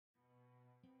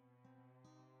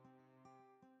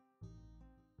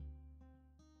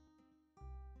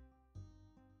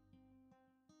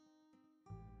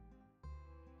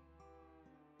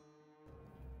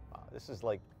this is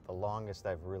like the longest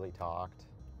I've really talked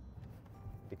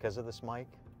because of this mic.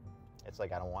 It's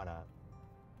like I don't want to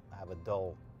have a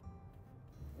dull,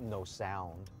 no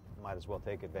sound. Might as well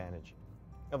take advantage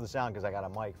of the sound because I got a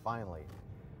mic finally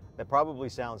that probably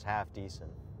sounds half decent.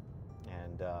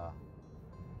 And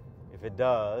if it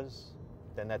does,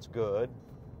 then that's good,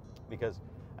 because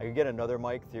I could get another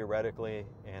mic theoretically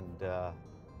and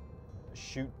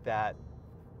shoot that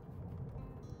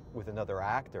with another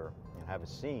actor and have a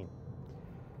scene.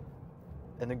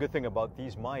 And the good thing about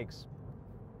these mics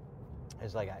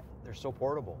is like they're so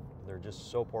portable. They're just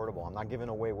so portable. I'm not giving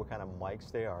away what kind of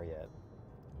mics they are yet.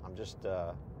 I'm just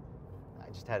I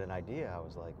just had an idea. I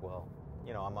was like, well,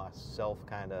 you know, I'm a self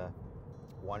kind of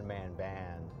one-man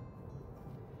band,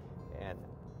 and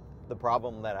the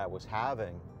problem that I was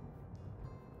having,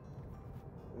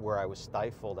 where I was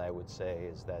stifled, I would say,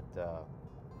 is that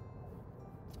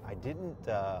I didn't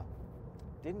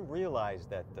realize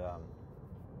that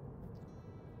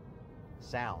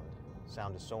sound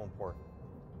is so important,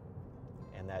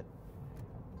 and that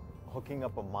hooking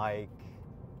up a mic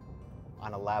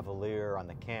on a lavalier on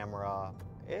the camera,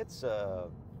 it's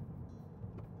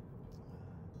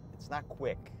not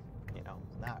quick, you know,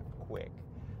 it's not quick.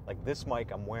 Like this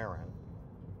mic I'm wearing,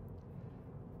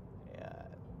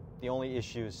 the only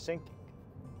issue is syncing.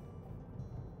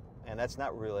 And that's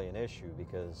not really an issue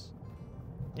because,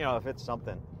 you know, if it's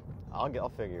something, I'll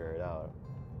figure it out.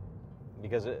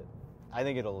 Because I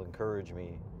think it'll encourage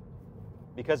me,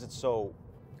 because it's so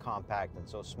compact and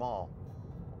so small,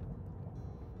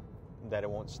 that it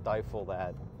won't stifle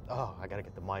that, oh, I gotta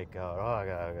get the mic out, oh, I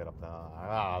gotta get up there.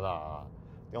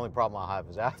 The only problem I'll have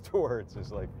is afterwards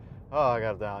is like, oh, I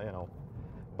got it down, you know.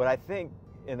 But I think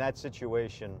in that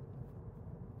situation,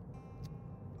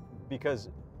 because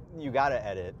you gotta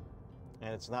edit,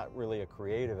 and it's not really a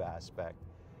creative aspect,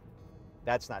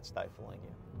 that's not stifling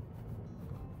you.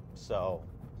 So,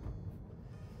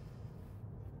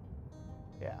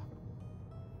 yeah,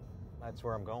 that's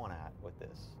where I'm going at with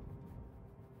this.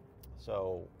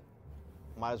 So,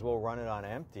 might as well run it on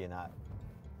empty and not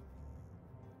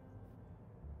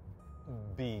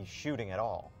be shooting at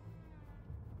all.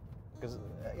 Because,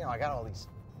 you know, I got all these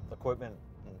equipment,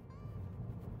 and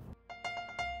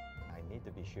I need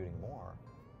to be shooting more.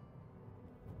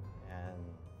 And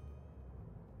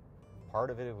part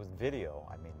of it was video.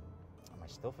 I mean, my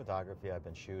still photography I've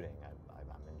been shooting,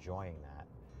 I'm enjoying that,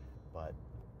 but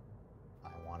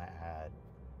I want to add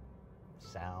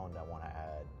sound, I want to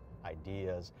add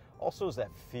ideas. Also is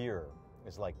that fear,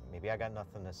 is like, maybe I got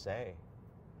nothing to say.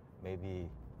 Maybe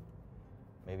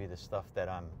the stuff that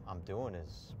I'm doing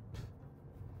is,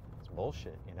 it's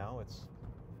bullshit, you know? It's,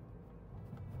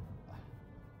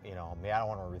 you know, I mean, I don't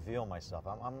want to reveal myself.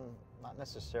 I'm not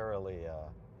necessarily a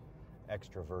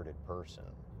extroverted person,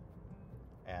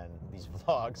 and these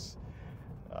vlogs,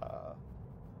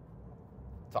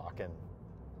 talking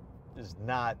is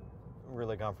not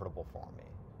really comfortable for me.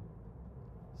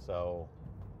 So,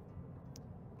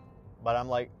 but I'm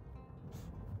like,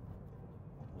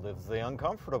 live the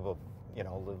uncomfortable, you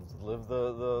know, live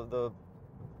the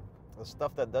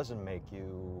stuff that doesn't make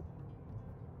you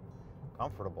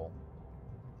comfortable.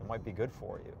 It might be good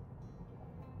for you.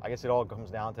 I guess it all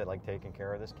comes down to like taking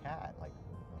care of this cat. Like,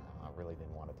 I really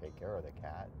didn't want to take care of the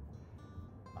cat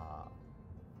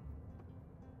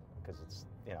because it's,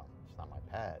 you know, it's not my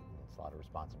pet. It's a lot of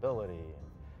responsibility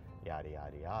and yada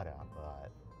yada yada.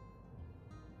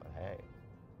 But hey.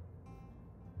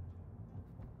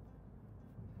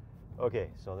 Okay,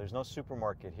 so there's no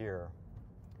supermarket here.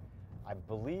 I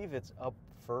believe it's up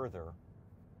further.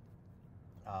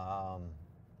 I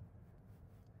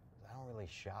don't really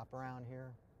shop around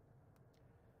here.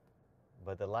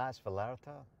 But the last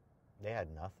Vallarta, they had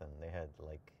nothing. They had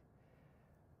like,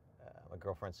 my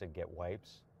girlfriend said get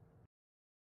wipes.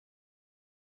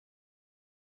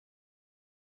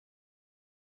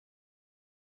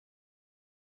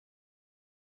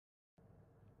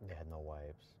 They had no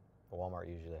wipes. Walmart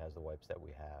usually has the wipes that we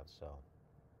have, so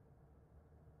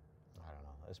I don't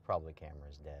know. This probably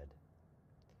camera's dead.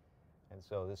 And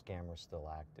so this camera's still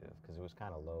active because it was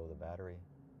kind of low, the battery.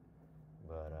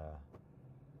 But,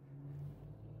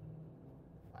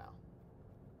 wow.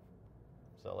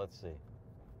 So let's see.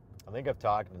 I think I've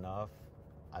talked enough.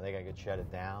 I think I could shut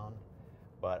it down.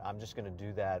 But I'm just going to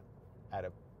do that at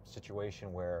a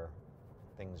situation where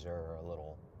things are a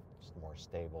little just more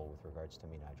stable with regards to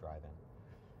me not driving.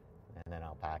 And then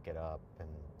I'll pack it up and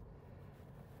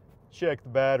check the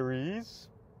batteries.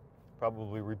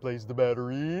 Probably replace the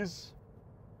batteries.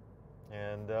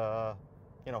 And,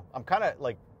 you know, I'm kind of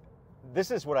like, this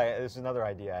is another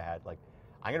idea I had. Like,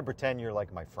 I'm going to pretend you're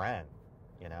like my friend,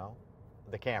 you know?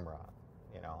 the camera,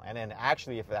 you know. And then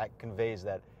actually, if that conveys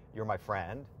that you're my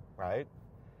friend, right?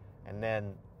 And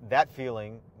then that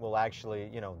feeling will actually,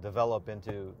 you know, develop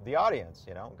into the audience,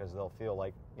 you know, because they'll feel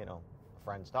like, you know, a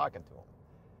friend's talking to them.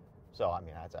 So, I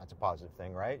mean, that's a positive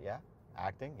thing, right? Yeah?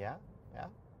 Acting, yeah? Yeah?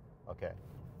 Okay.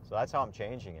 So that's how I'm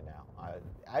changing it now.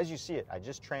 As you see it, I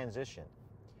just transitioned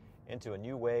into a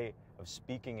new way of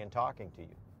speaking and talking to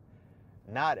you.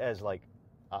 Not as like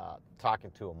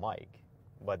talking to a mic,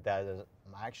 but that is,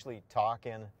 I'm actually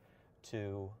talking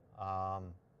to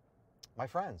my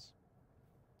friends.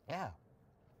 Yeah.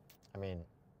 I mean,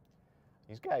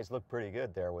 these guys look pretty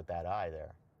good there with that eye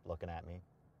there, looking at me,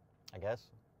 I guess,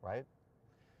 right?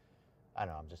 I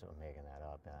don't know, I'm just making that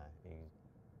up. I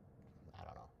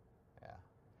don't know. Yeah.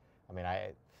 I mean,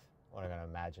 what am I going to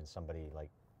imagine somebody like,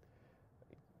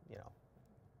 you know,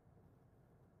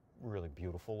 really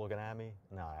beautiful looking at me?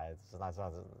 No,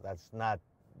 that's not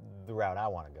the route I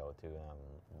want to go to.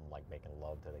 I'm like making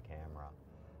love to the camera.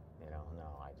 You know,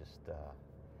 no, I just,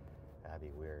 that'd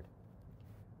be weird.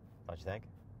 Don't you think?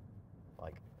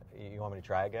 Like, you want me to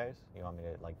try it, guys? You want me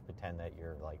to, like, pretend that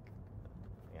you're, like,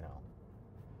 you know,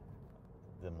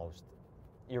 the most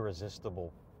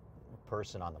irresistible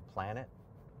person on the planet,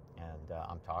 and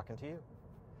I'm talking to you?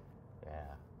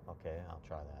 Yeah, okay, I'll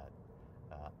try that.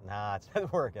 Nah, it's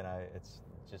not working. It's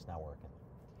just not working.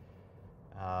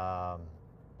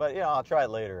 But, you know, I'll try it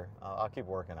later. I'll keep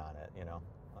working on it, you know.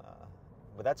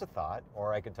 But that's a thought.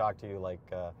 Or I could talk to you like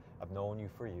I've known you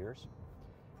for years,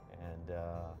 and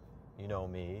you know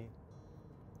me,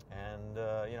 and,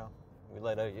 you know, we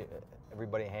let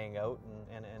everybody hang out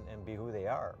and be who they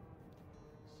are.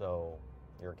 So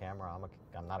you're a camera.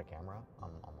 I'm not a camera.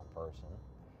 I'm a person.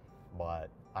 But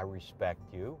I respect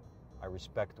you. I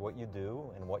respect what you do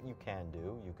and what you can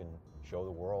do. You can show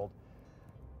the world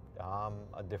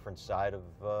a different side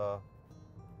of,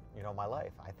 you know, my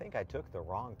life. I think I took the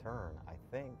wrong turn.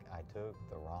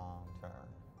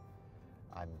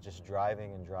 I'm just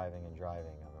driving and driving and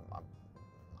driving.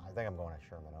 I think I'm going to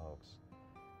Sherman Oaks.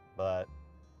 But,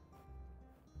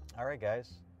 all right,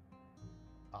 guys.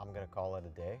 I'm going to call it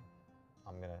a day.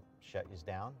 I'm going to shut you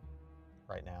down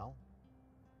right now.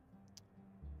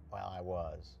 Well, I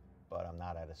was, but I'm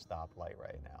not at a stoplight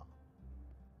right now.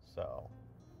 So,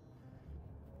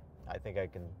 I think I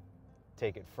can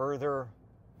take it further,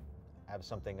 have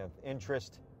something of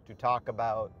interest to talk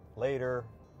about later.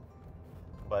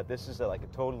 But this is like a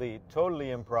totally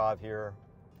improv here.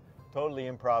 Totally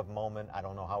improv moment. I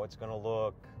don't know how it's going to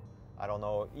look. I don't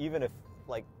know, even if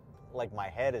like my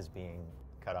head is being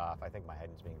cut off. I think my head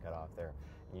is being cut off there.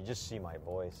 And you just see my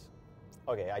voice.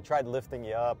 Okay, I tried lifting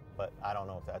you up, but I don't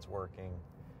know if that's working.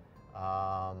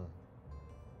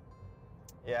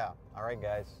 Yeah, all right,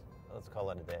 guys. Let's call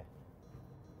it a day.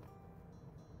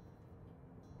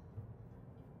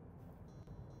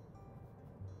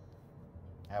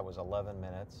 That was 11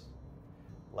 minutes.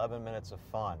 11 minutes of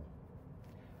fun.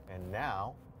 And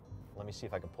now, let me see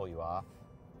if I can pull you off.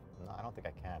 No, I don't think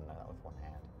I can with one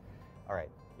hand. All right,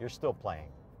 you're still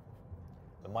playing.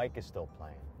 The mic is still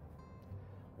playing.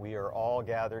 We are all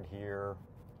gathered here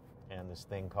in this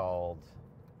thing called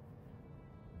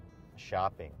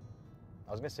shopping.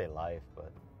 I was going to say life,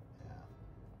 but yeah.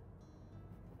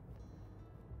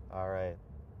 All right,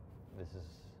 this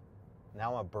is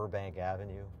now on Burbank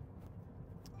Avenue.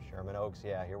 Sherman Oaks,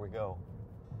 yeah, here we go.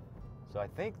 So I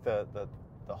think the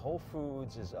Whole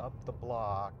Foods is up the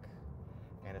block,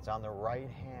 and it's on the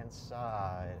right-hand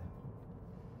side.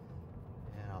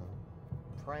 And I'm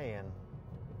praying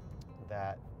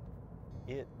that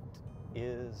it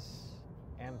is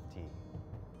empty.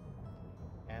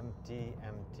 Empty,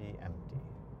 empty, empty.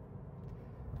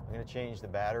 I'm going to change the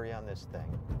battery on this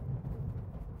thing.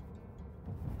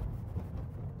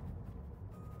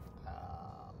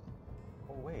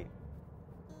 Oh, wait.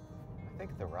 I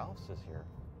think the Ralph's is here.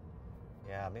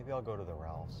 Yeah, maybe I'll go to the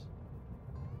Ralph's.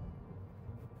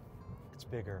 It's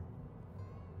bigger.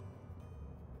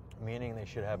 Meaning they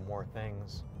should have more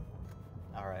things.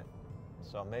 All right.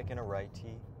 So I'm making a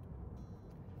righty.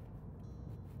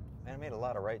 Man, I made a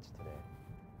lot of rights today.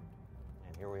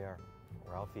 And here we are.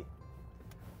 Ralphie.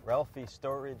 Ralphie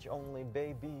storage only,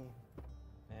 baby.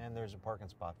 And there's a parking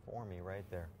spot for me right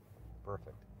there.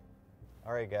 Perfect.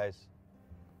 All right, guys.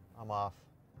 I'm off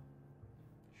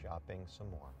shopping some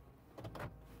more.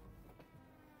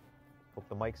 Hope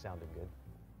the mic sounded good.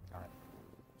 All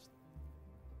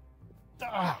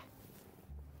right.